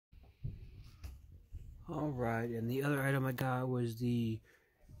Alright, and the other item I got was the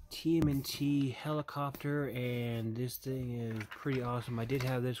TMNT helicopter, and this thing is pretty awesome. I did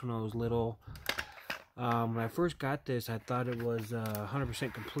have this when I was little. When I first got this, I thought it was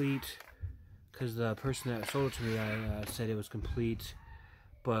 100% complete, because the person that sold it to me said it was complete.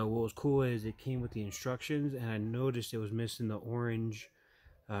 But what was cool is it came with the instructions, and I noticed it was missing the orange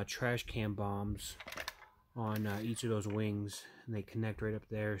trash can bombs on each of those wings, and they connect right up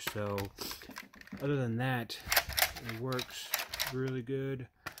there. So other than that, it works really good.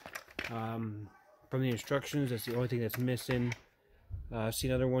 From the instructions, that's the only thing that's missing. I've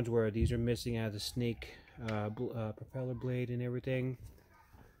seen other ones where these are missing out of the snake propeller blade and everything.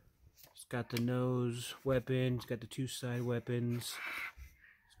 It's got the nose weapon, it's got the two side weapons,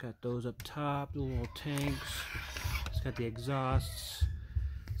 it's got those up top, the little tanks, it's got the exhausts,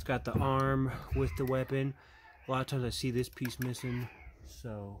 it's got the arm with the weapon. A lot of times I see this piece missing,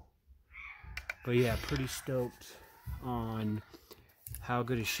 so, but yeah, pretty stoked on how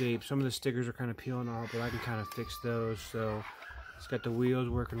good a shape. Some of the stickers are kind of peeling off, but I can kind of fix those. So it's got the wheels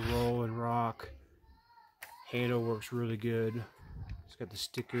working roll and rock. Handle works really good. It's got the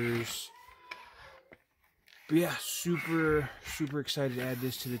stickers. But yeah, super excited to add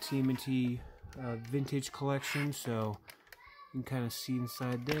this to the TMNT vintage collection. So you can kind of see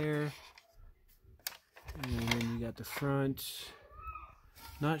inside there. And then you got the front.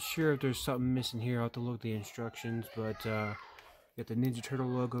 Not sure if there's something missing here. I'll have to look at the instructions, but got the Ninja Turtle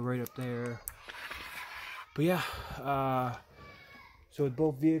logo right up there. But yeah, so with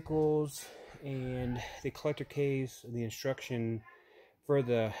both vehicles and the collector case and the instruction for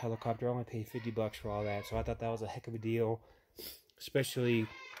the helicopter, I only paid $50 for all that. So I thought that was a heck of a deal, especially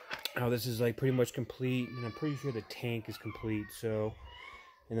how this is like pretty much complete, and I'm pretty sure the tank is complete. So,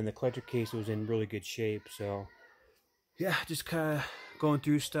 and then the collector case was in really good shape. So yeah, just kind of going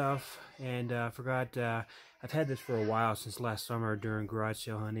through stuff, and forgot I've had this for a while, since last summer during garage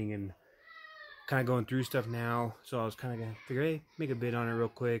sale hunting, and kind of going through stuff now. So I was kind of gonna figure, hey, make a bid on it real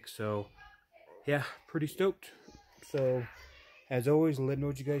quick. So yeah, pretty stoked. So as always, let me know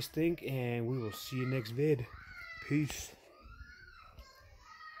what you guys think, and we will see you next vid. Peace.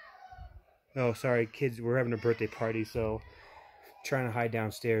 Oh, sorry, kids, we're having a birthday party, so trying to hide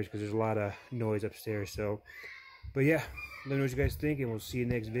downstairs because there's a lot of noise upstairs. So, but yeah, let me know what you guys think, and we'll see you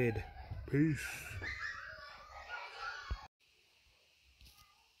next vid. Peace.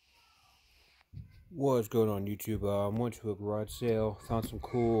 What's going on, YouTube? I went to a garage sale, found some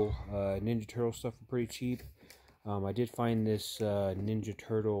cool Ninja Turtle stuff for pretty cheap. I did find this Ninja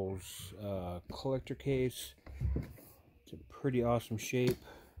Turtles collector case. It's in pretty awesome shape.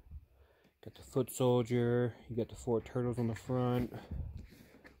 Got the foot soldier, you got the 4 turtles on the front,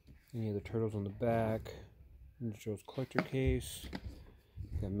 any of the turtles on the back. Ninja Turtles collector case.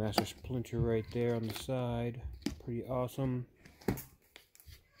 Got Master Splinter right there on the side. Pretty awesome.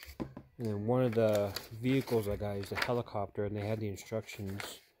 And then one of the vehicles I got is a helicopter, and they had the instructions.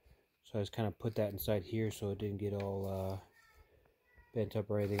 So I just kind of put that inside here so it didn't get all bent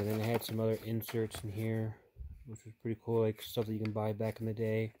up or anything. And then they had some other inserts in here, which was pretty cool, like stuff that you can buy back in the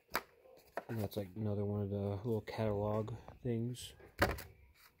day. And that's like another one of the little catalog things.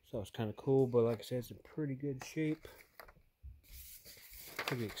 So it's kind of cool, but like I said, it's in pretty good shape.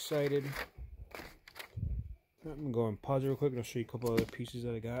 Pretty excited. I'm gonna go and pause it real quick and I'll show you a couple other pieces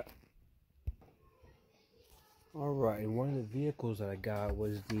that I got. Alright, and one of the vehicles that I got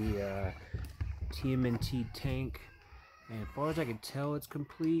was the TMNT tank. And as far as I can tell, it's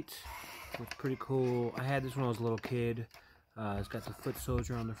complete. It's pretty cool. I had this when I was a little kid. It's got the foot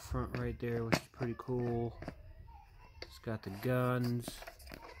soldier on the front right there, which is pretty cool. It's got the guns.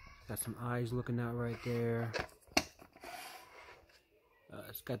 Got some eyes looking out right there.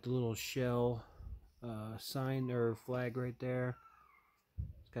 It's got the little shell sign or flag right there.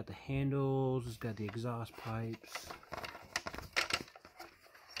 It's got the handles. It's got the exhaust pipes.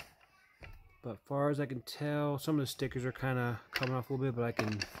 But as far as I can tell, some of the stickers are kind of coming off a little bit, but I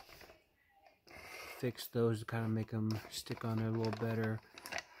can fix those to kind of make them stick on there a little better.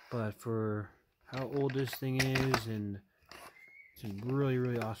 But for how old this thing is, and it's in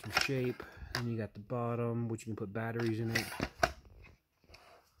really awesome shape. And you got the bottom, which you can put batteries in it.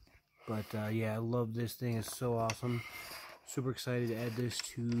 But yeah, I love this thing. It's so awesome. Super excited to add this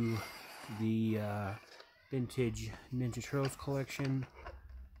to the vintage Ninja Turtles collection.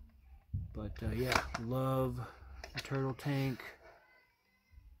 But yeah, love the turtle tank.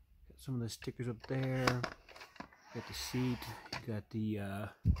 Got some of the stickers up there. Got the seat. You got the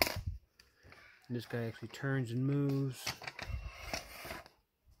this guy actually turns and moves.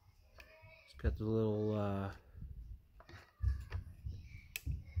 It's got the little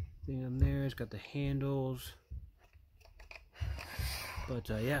everything on there. It's got the handles. But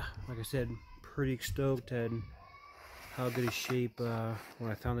yeah, like I said, pretty stoked at how good a shape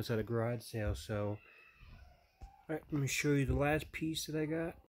when I found this at a garage sale. So, alright, let me show you the last piece that I got.